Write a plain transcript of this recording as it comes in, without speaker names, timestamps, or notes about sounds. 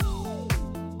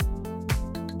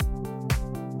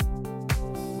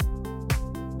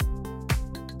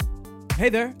Hey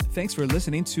there, thanks for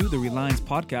listening to the Reliance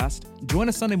Podcast. Join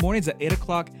us Sunday mornings at 8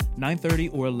 o'clock,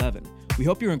 9:30, or 11. We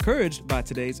hope you're encouraged by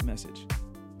today's message.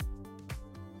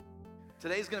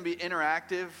 Today's going to be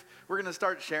interactive. We're going to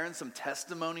start sharing some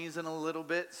testimonies in a little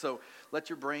bit. So let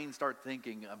your brain start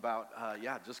thinking about,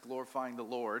 just glorifying the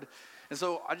Lord. And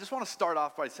so I just want to start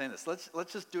off by saying this.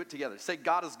 Let's just do it together. Say,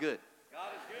 God is good. God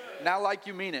is good. Now like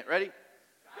you mean it. Ready?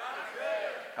 God is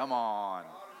good. Come on.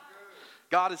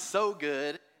 God is so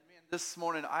good. Man, this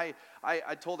morning I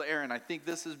told Aaron, I think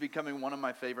this is becoming one of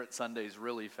my favorite Sundays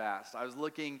really fast. I was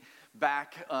looking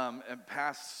back at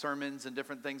past sermons and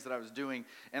different things that I was doing,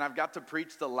 and I've got to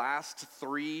preach the last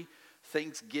 3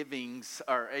 Thanksgiving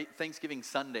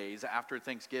Sundays after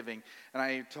Thanksgiving, and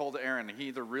I told Aaron he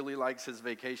either really likes his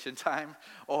vacation time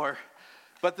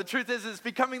but the truth is it's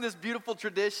becoming this beautiful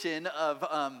tradition of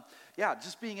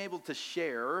just being able to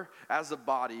share as a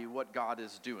body what God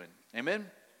is doing. Amen?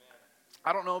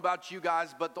 I don't know about you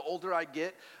guys, but the older I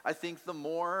get, I think the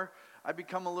more I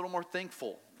become a little more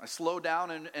thankful. I slow down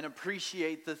and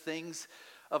appreciate the things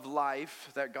of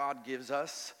life that God gives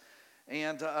us.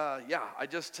 And I'm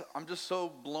just so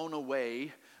blown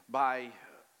away by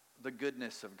the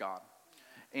goodness of God.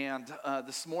 And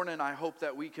this morning, I hope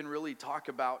that we can really talk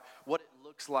about what it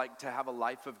looks like to have a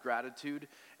life of gratitude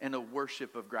and a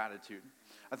worship of gratitude.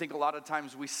 I think a lot of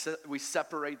times we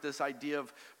separate this idea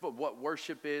of what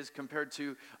worship is compared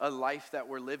to a life that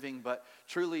we're living. But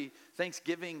truly,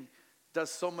 Thanksgiving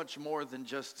does so much more than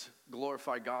just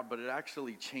glorify God, but it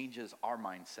actually changes our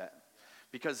mindset.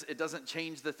 Because it doesn't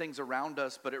change the things around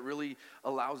us, but it really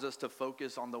allows us to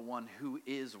focus on the one who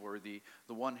is worthy,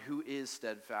 the one who is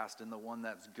steadfast, and the one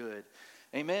that's good.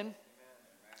 Amen?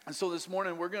 And so this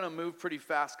morning, we're going to move pretty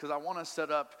fast because I want to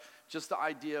set up just the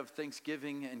idea of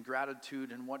thanksgiving and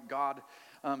gratitude and what God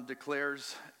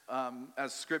declares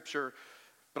as Scripture.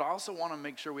 But I also want to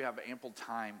make sure we have ample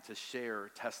time to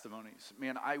share testimonies.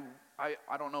 Man, I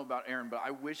don't know about Aaron, but I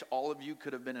wish all of you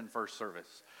could have been in first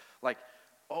service. Like,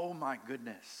 oh my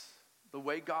goodness, the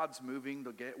way God's moving,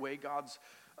 the way God's,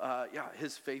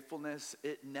 His faithfulness,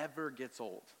 it never gets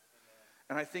old.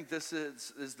 And I think this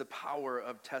is the power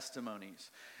of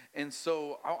testimonies. And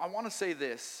so I want to say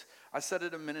this. I said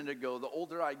it a minute ago. The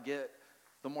older I get,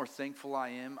 the more thankful I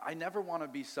am. I never want to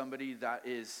be somebody that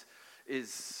is,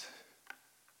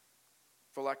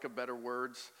 for lack of better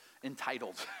words,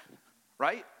 entitled,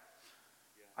 right?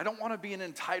 I don't want to be an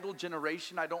entitled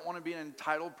generation. I don't want to be an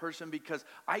entitled person because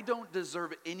I don't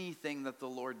deserve anything that the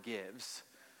Lord gives.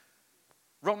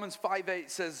 Romans 5:8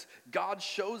 says, God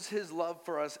shows his love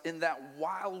for us in that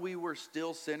while we were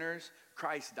still sinners,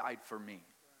 Christ died for me.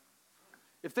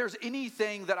 If there's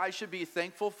anything that I should be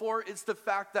thankful for, it's the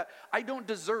fact that I don't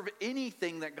deserve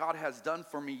anything that God has done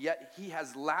for me, yet he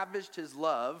has lavished his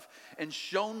love and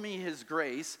shown me his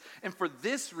grace. And for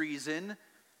this reason,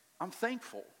 I'm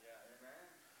thankful.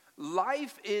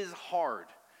 Life is hard.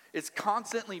 It's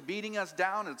constantly beating us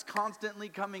down. It's constantly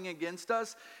coming against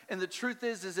us. And the truth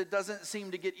is it doesn't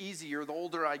seem to get easier the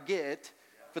older I get.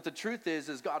 But the truth is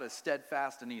God is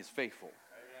steadfast and he is faithful.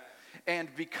 And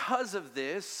because of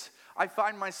this, I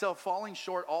find myself falling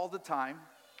short all the time.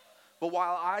 But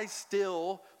while I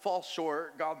still fall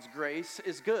short, God's grace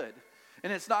is good.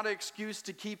 And it's not an excuse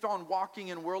to keep on walking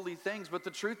in worldly things, but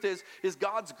the truth is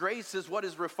God's grace is what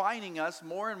is refining us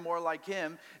more and more like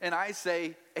him. And I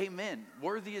say, amen.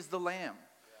 Worthy is the Lamb.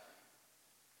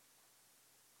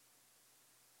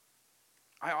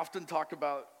 I often talk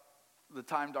about the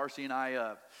time Darcy and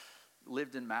I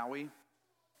lived in Maui.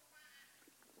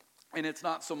 And it's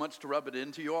not so much to rub it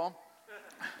into you all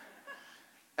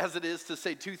as it is to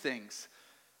say 2 things.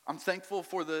 I'm thankful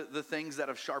for the things that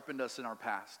have sharpened us in our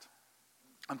past.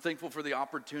 I'm thankful for the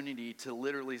opportunity to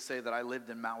literally say that I lived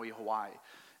in Maui, Hawaii.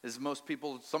 As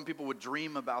some people would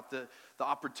dream about the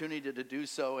opportunity to do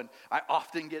so. And I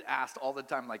often get asked all the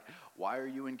time, like, why are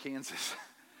you in Kansas?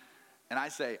 And I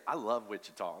say, I love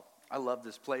Wichita. I love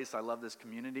this place. I love this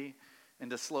community. And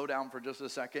to slow down for just a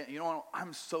second, you know what?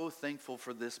 I'm so thankful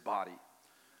for this body.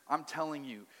 I'm telling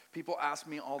you, people ask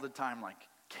me all the time, like,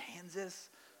 Kansas?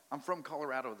 I'm from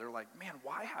Colorado. They're like, man,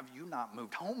 why have you not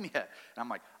moved home yet? And I'm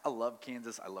like, I love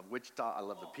Kansas. I love Wichita. I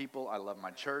love the people. I love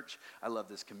my church. I love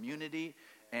this community.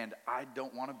 And I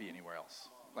don't want to be anywhere else.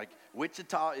 Like,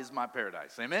 Wichita is my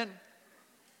paradise. Amen?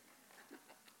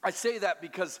 I say that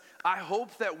because I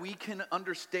hope that we can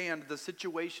understand the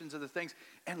situations of the things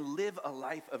and live a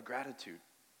life of gratitude.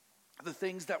 The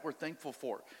things that we're thankful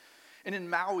for. And in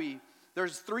Maui,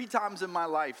 there's 3 times in my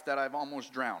life that I've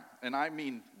almost drowned. And I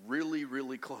mean really,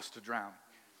 really close to drown.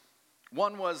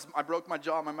 One was I broke my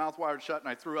jaw, my mouth wired shut, and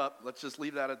I threw up. Let's just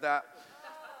leave that at that.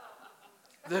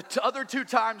 The other 2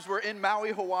 times were in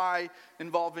Maui, Hawaii,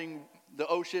 involving the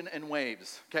ocean and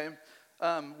waves, okay?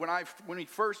 When we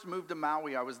first moved to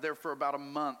Maui, I was there for about a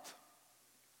month.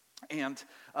 And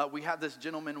we had this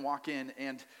gentleman walk in,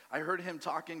 and I heard him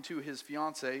talking to his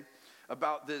fiance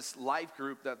about this life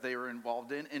group that they were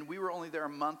involved in. And we were only there a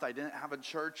month. I didn't have a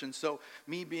church. And so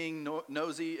me being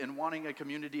nosy and wanting a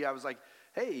community, I was like,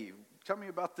 hey, tell me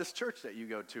about this church that you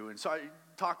go to. And so I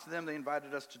talked to them. They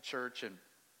invited us to church. And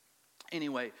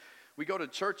anyway, we go to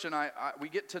church, and we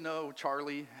get to know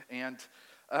Charlie. And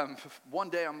one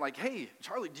day I'm like, hey,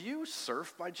 Charlie, do you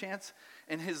surf by chance?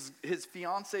 And his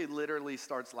fiance literally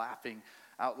starts laughing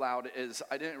out loud as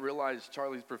I didn't realize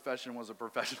Charlie's profession was a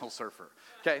professional surfer,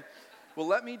 okay? Well,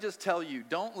 let me just tell you,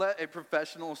 don't let a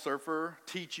professional surfer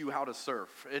teach you how to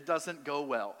surf. It doesn't go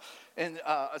well. And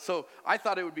so I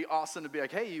thought it would be awesome to be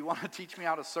like, hey, you want to teach me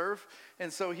how to surf?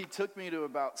 And so he took me to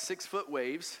about 6-foot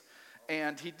waves,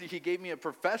 and he gave me a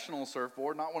professional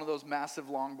surfboard, not one of those massive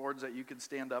longboards that you could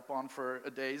stand up on for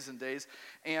days and days.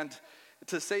 And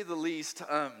to say the least,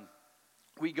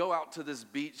 we go out to this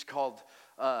beach called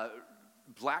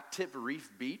Blacktip Reef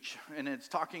Beach, and it's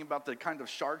talking about the kind of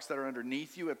sharks that are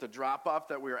underneath you at the drop-off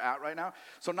that we're at right now.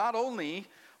 So not only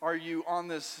are you on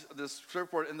this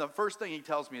surfboard, and the first thing he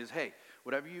tells me is, hey,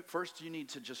 first you need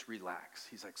to just relax.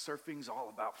 He's like, surfing's all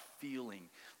about feeling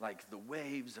like the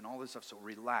waves and all this stuff, so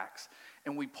relax.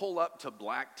 And we pull up to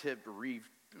Blacktip Reef,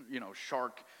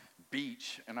 Shark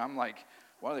Beach, and I'm like,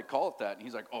 why do they call it that? And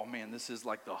he's like, oh man, this is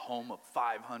like the home of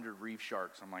 500 reef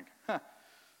sharks. I'm like,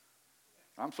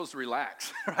 I'm supposed to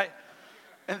relax, right?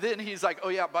 And then he's like, oh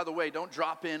yeah, by the way, don't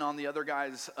drop in on the other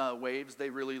guy's waves.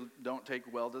 They really don't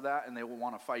take well to that, and they will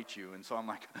want to fight you. And so I'm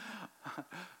like,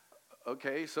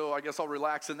 okay, so I guess I'll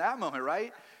relax in that moment,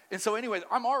 right? And so anyway,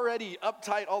 I'm already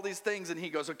uptight, all these things, and he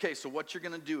goes, okay, so what you're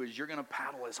going to do is you're going to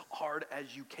paddle as hard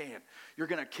as you can. You're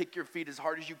going to kick your feet as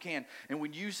hard as you can. And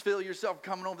when you feel yourself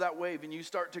coming over that wave and you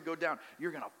start to go down,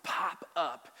 you're going to pop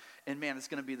up. And man, it's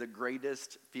going to be the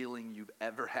greatest feeling you've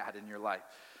ever had in your life.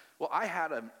 Well, I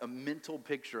had a mental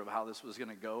picture of how this was going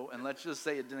to go, and let's just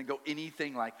say it didn't go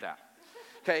anything like that.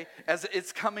 Okay, as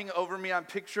it's coming over me, I'm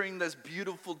picturing this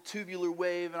beautiful tubular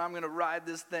wave, and I'm going to ride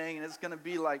this thing, and it's going to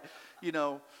be like,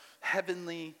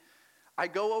 heavenly. I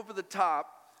go over the top.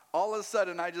 All of a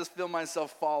sudden, I just feel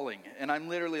myself falling, and I'm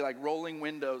literally like rolling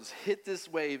windows, hit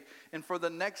this wave, and for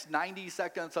the next 90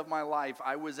 seconds of my life,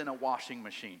 I was in a washing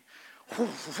machine.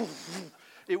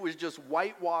 It was just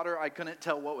white water. I couldn't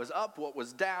tell what was up, what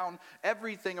was down.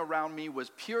 Everything around me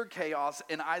was pure chaos,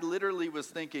 and I literally was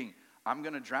thinking, I'm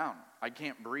going to drown. I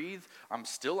can't breathe. I'm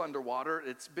still underwater.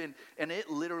 And it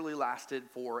literally lasted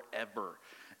forever.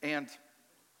 And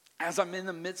as I'm in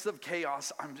the midst of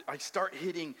chaos, I start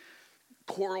hitting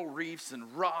coral reefs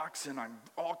and rocks, and I'm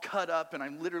all cut up, and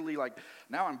I'm literally like,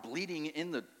 now I'm bleeding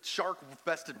in the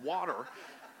shark-infested water.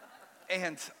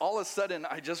 And all of a sudden,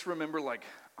 I just remember like,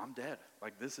 I'm dead.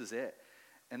 Like, this is it.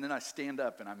 And then I stand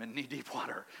up, and I'm in knee-deep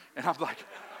water. And I'm like,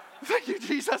 thank you,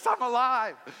 Jesus, I'm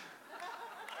alive.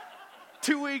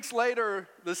 2 weeks later,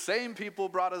 the same people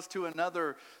brought us to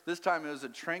another. This time it was a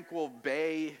tranquil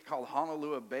bay called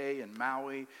Honolulu Bay in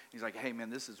Maui. He's like, hey, man,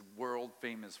 this is world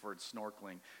famous for its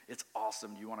snorkeling. It's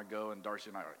awesome. Do you want to go? And Darcy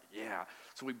and I were like, yeah.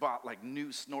 So we bought like new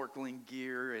snorkeling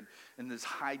gear and this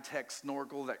high-tech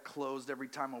snorkel that closed every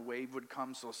time a wave would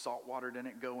come so salt water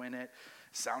didn't go in it.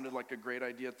 Sounded like a great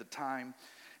idea at the time.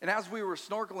 And as we were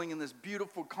snorkeling in this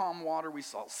beautiful, calm water, we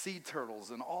saw sea turtles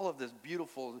and all of this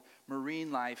beautiful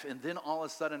marine life. And then all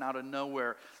of a sudden, out of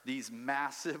nowhere, these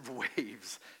massive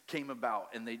waves came about,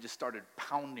 and they just started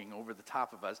pounding over the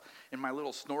top of us. And my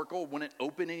little snorkel wouldn't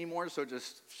open anymore, so it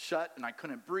just shut, and I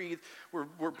couldn't breathe.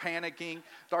 We're panicking.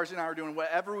 Darcy and I are doing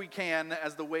whatever we can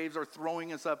as the waves are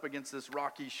throwing us up against this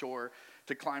rocky shore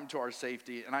to climb to our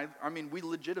safety. And I mean, we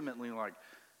legitimately like,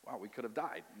 wow, we could have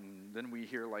died. And then we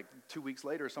hear like 2 weeks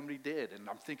later, somebody did. And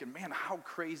I'm thinking, man, how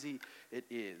crazy it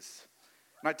is.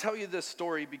 And I tell you this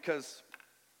story because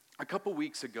a couple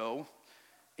weeks ago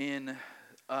in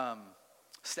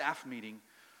staff meeting,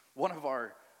 one of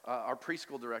our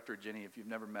preschool director, Jenny, if you've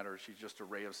never met her, she's just a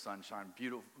ray of sunshine,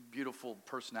 beautiful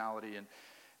personality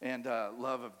and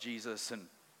love of Jesus. And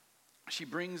she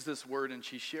brings this word and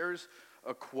she shares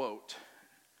a quote.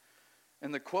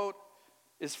 And the quote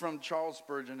is from Charles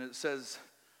Spurgeon. It says,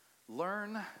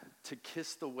 learn to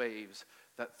kiss the waves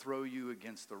that throw you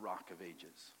against the rock of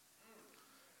ages.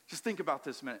 Just think about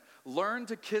this a minute. Learn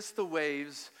to kiss the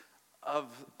wave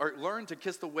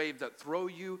that throw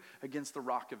you against the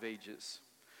rock of ages.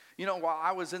 You know, while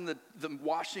I was in the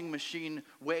washing machine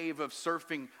wave of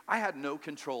surfing, I had no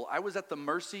control. I was at the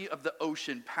mercy of the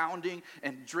ocean, pounding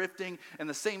and drifting, and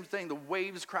the same thing, the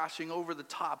waves crashing over the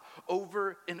top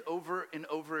over and over and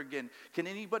over again. Can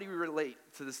anybody relate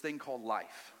to this thing called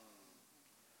life?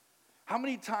 How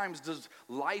many times does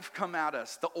life come at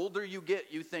us? The older you get,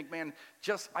 you think, man,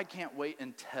 I can't wait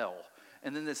until.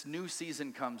 And then this new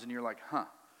season comes and you're like,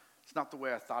 it's not the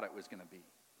way I thought it was going to be.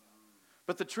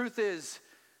 But the truth is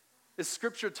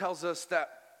Scripture tells us that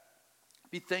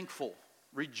be thankful,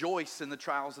 rejoice in the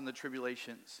trials and the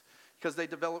tribulations, because they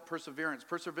develop perseverance.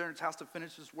 Perseverance has to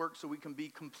finish its work so we can be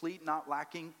complete, not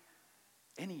lacking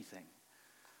anything.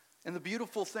 And the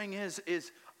beautiful thing is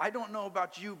I don't know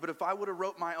about you, but if I would have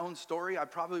wrote my own story, I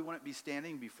probably wouldn't be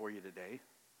standing before you today.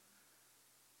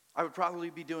 I would probably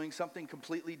be doing something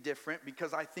completely different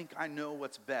because I think I know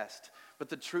what's best. But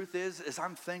the truth is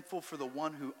I'm thankful for the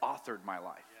one who authored my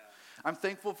life. I'm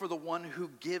thankful for the one who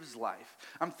gives life.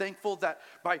 I'm thankful that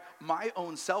by my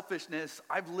own selfishness,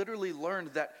 I've literally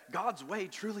learned that God's way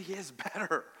truly is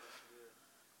better.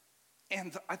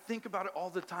 And I think about it all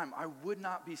the time. I would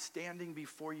not be standing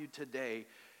before you today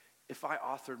if I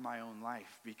authored my own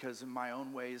life, because in my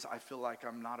own ways, I feel like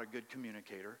I'm not a good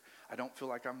communicator. I don't feel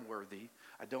like I'm worthy.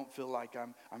 I don't feel like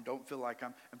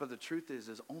but the truth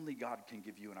is only God can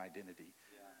give you an identity.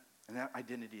 Yeah. And that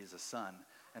identity is a son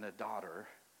and a daughter.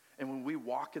 And when we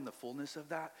walk in the fullness of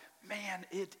that, man,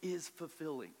 it is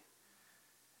fulfilling.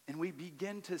 And we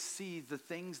begin to see the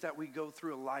things that we go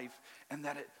through in life, and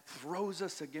that it throws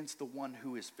us against the one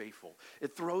who is faithful.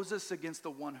 It throws us against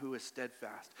the one who is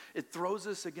steadfast. It throws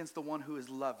us against the one who is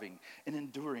loving and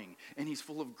enduring, and he's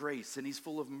full of grace, and he's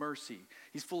full of mercy.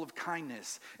 He's full of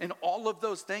kindness. And all of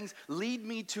those things lead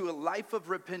me to a life of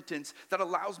repentance that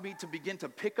allows me to begin to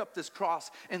pick up this cross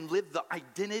and live the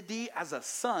identity as a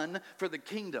son for the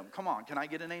kingdom. Come on, can I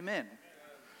get an amen?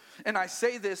 And I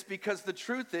say this because the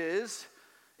truth is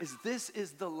this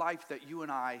is the life that you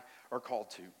and I are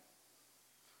called to.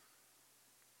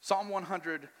 Psalm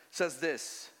 100 says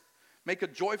this: make a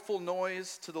joyful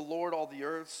noise to the Lord, all the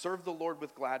earth. Serve the Lord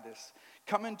with gladness.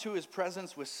 Come into his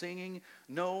presence with singing.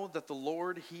 Know that the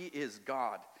Lord, he is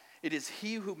God. It is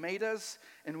he who made us,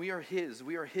 and we are his.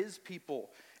 We are his people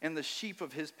and the sheep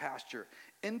of his pasture.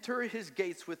 Enter his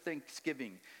gates with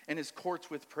thanksgiving and his courts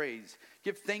with praise.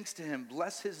 Give thanks to him.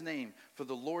 Bless his name, for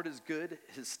the Lord is good.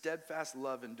 His steadfast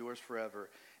love endures forever,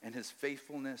 and his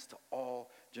faithfulness to all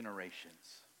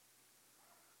generations.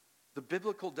 The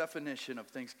biblical definition of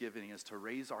thanksgiving is to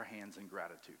raise our hands in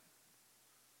gratitude.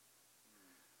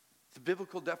 The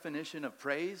biblical definition of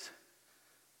praise,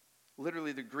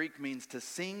 literally the Greek means to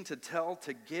sing, to tell,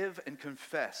 to give, and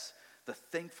confess the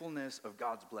thankfulness of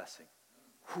God's blessing.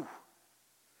 Whew.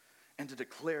 And to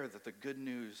declare that the good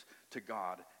news to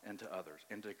God and to others.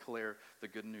 And declare the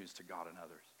good news to God and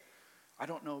others. I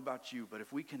don't know about you, but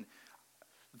if we can,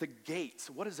 the gates,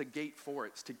 what is a gate for?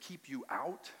 It's to keep you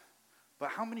out. But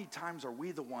how many times are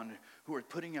we the one who are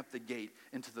putting up the gate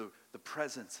into the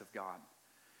presence of God?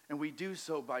 And we do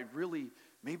so by really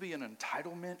maybe an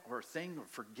entitlement or a thing, or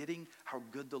forgetting how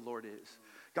good the Lord is.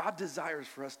 God desires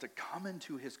for us to come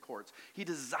into his courts. He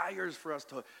desires for us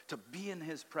to be in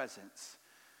his presence.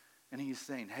 And he's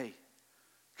saying, hey,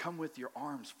 come with your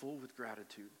arms full with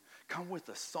gratitude. Come with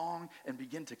a song and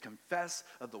begin to confess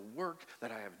of the work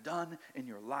that I have done in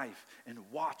your life, and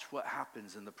watch what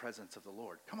happens in the presence of the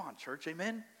Lord. Come on, church,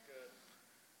 amen? Good.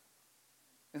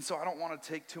 And so I don't want to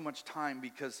take too much time,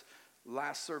 because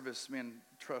last service, man,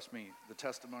 trust me, the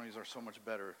testimonies are so much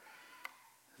better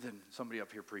than somebody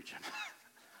up here preaching.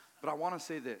 But I want to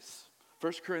say this.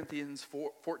 1 Corinthians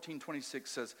 14:26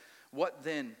 says, what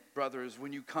then, brothers,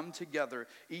 when you come together,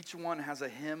 each one has a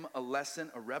hymn, a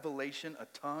lesson, a revelation, a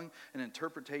tongue, an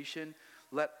interpretation.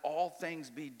 Let all things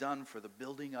be done for the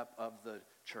building up of the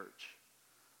church.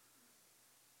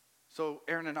 So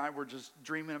Aaron and I were just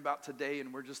dreaming about today,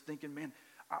 and we're just thinking, man,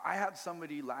 I had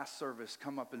somebody last service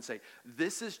come up and say,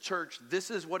 this is church,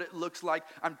 this is what it looks like.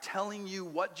 I'm telling you,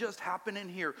 what just happened in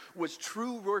here was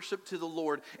true worship to the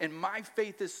Lord, and my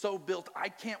faith is so built, I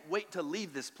can't wait to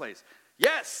leave this place.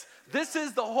 Yes, this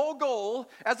is the whole goal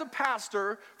as a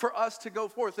pastor, for us to go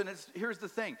forth. And here's the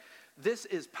thing. This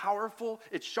is powerful.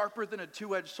 It's sharper than a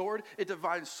two-edged sword. It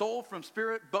divides soul from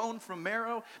spirit, bone from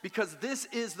marrow, because this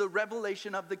is the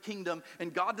revelation of the kingdom.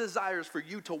 And God desires for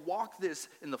you to walk this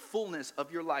in the fullness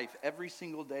of your life every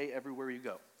single day, everywhere you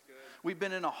go. Good. We've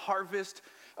been in a harvest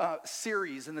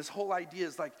series, and this whole idea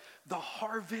is like, the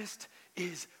harvest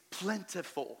is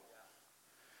plentiful.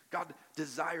 God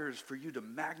desires for you to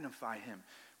magnify him.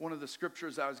 One of the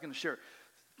scriptures I was going to share,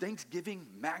 Thanksgiving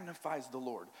magnifies the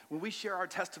Lord. When we share our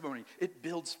testimony, it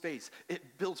builds faith.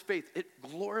 It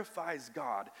glorifies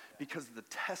God because of the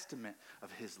testament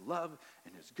of his love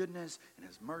and his goodness and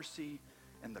his mercy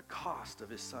and the cost of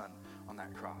his son on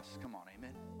that cross. Come on,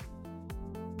 amen.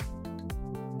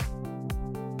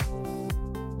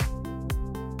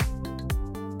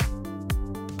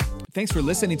 Thanks for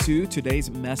listening to today's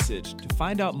message. To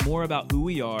find out more about who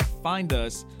we are, find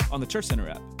us on the Church Center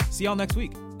app. See y'all next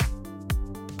week.